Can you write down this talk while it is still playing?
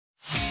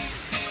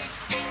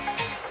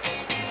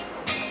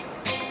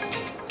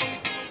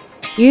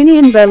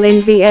Union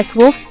Berlin vs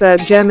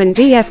Wolfsburg German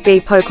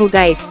DFB Pokal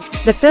date,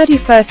 the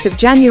 31st of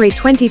January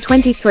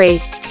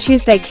 2023,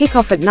 Tuesday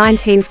kickoff at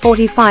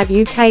 19:45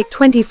 UK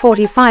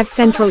 20:45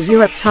 Central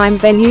Europe time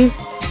venue,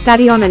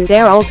 Stadion an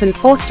der Alten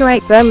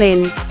Forsterei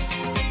Berlin.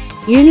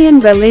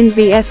 Union Berlin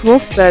vs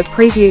Wolfsburg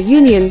preview.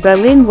 Union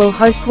Berlin will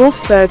host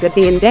Wolfsburg at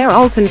the an der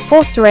Alten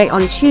Forsterei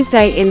on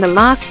Tuesday in the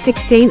last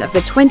 16 of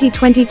the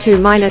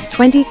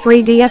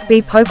 2022-23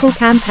 DFB Pokal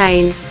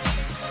campaign.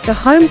 The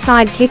home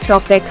side kicked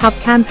off their cup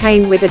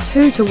campaign with a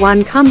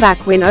 2-1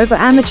 comeback win over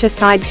amateur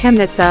side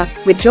Chemnitzer,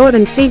 with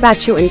Jordan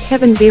Siebatcheu and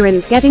Kevin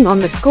Behrens getting on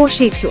the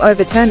scoresheet to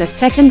overturn a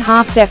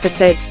second-half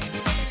deficit.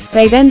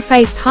 They then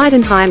faced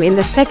Heidenheim in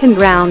the second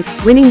round,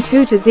 winning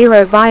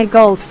 2-0 via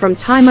goals from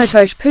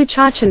Timotheus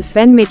Puchach and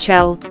Sven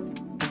Michel.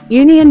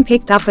 Union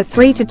picked up a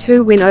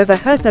 3-2 win over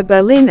Hertha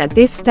Berlin at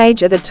this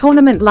stage of the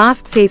tournament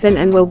last season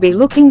and will be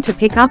looking to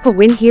pick up a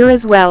win here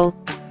as well.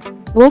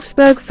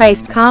 Wolfsburg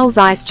faced Karl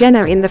Zeiss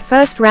Jena in the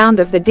first round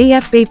of the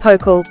DFB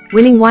Pokal,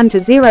 winning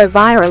 1-0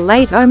 via a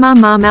late Omar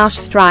Marmoush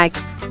strike.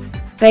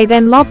 They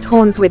then locked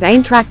horns with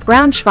Eintracht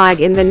Braunschweig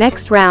in the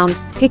next round,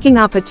 picking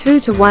up a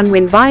 2-1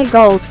 win via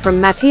goals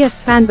from Matthias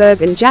Svanberg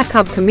and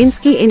Jakub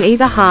Kaminski in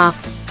either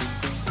half.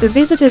 The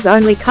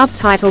visitors-only cup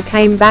title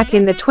came back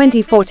in the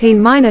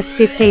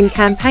 2014-15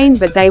 campaign,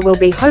 but they will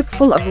be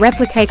hopeful of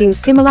replicating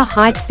similar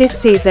heights this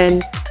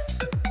season.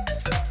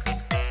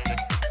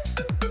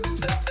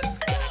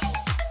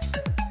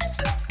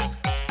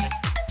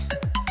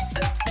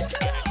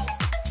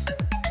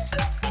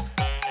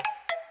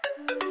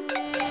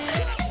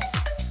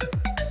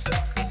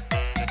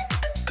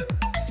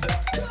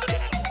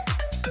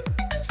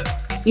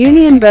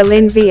 Union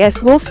Berlin vs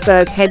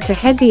Wolfsburg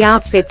head-to-head. The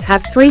outfits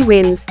have 3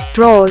 wins,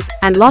 draws,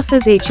 and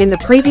losses each in the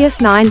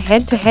previous 9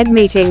 head-to-head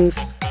meetings.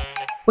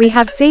 We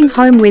have seen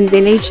home wins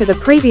in each of the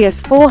previous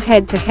 4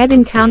 head-to-head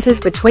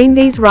encounters between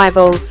these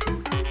rivals.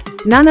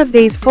 None of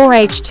these 4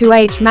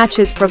 H2H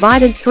matches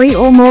provided 3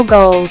 or more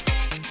goals.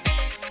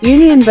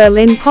 Union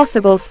Berlin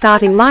possible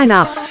starting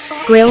lineup: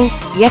 Grill,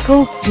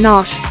 Jekyll,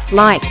 Nosh,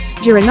 Light,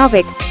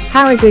 Juranovic,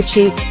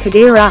 Haraguchi,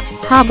 Kadira,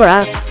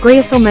 Harbauer,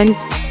 Grieselman,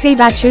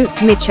 Siebatcheu,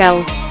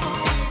 Michel.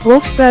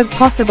 Wolfsburg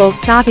possible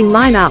starting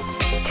lineup: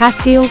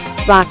 Castells,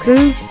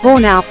 Baku,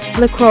 Bornauf,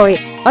 Lacroix,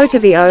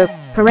 Otavio,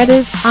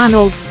 Paredes,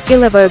 Arnold,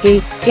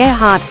 Ilavogi,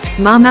 Gerhardt,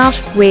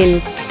 Marmoush,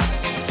 Wind.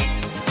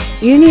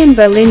 Union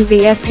Berlin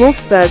vs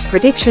Wolfsburg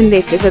prediction.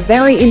 This is a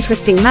very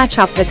interesting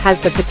matchup that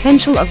has the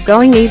potential of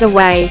going either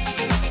way.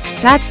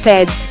 That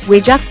said, we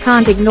just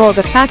can't ignore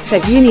the fact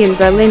that Union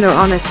Berlin are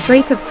on a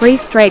streak of 3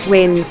 straight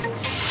wins.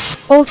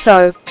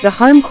 Also, the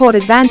home court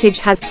advantage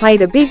has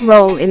played a big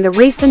role in the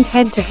recent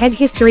head-to-head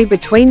history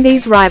between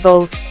these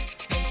rivals.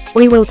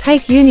 We will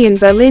take Union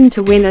Berlin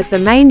to win as the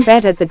main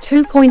bet at the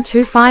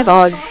 2.25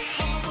 odds.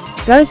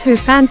 Those who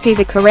fancy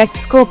the correct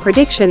score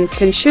predictions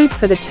can shoot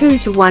for the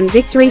 2-1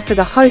 victory for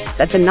the hosts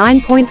at the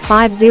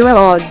 9.50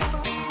 odds.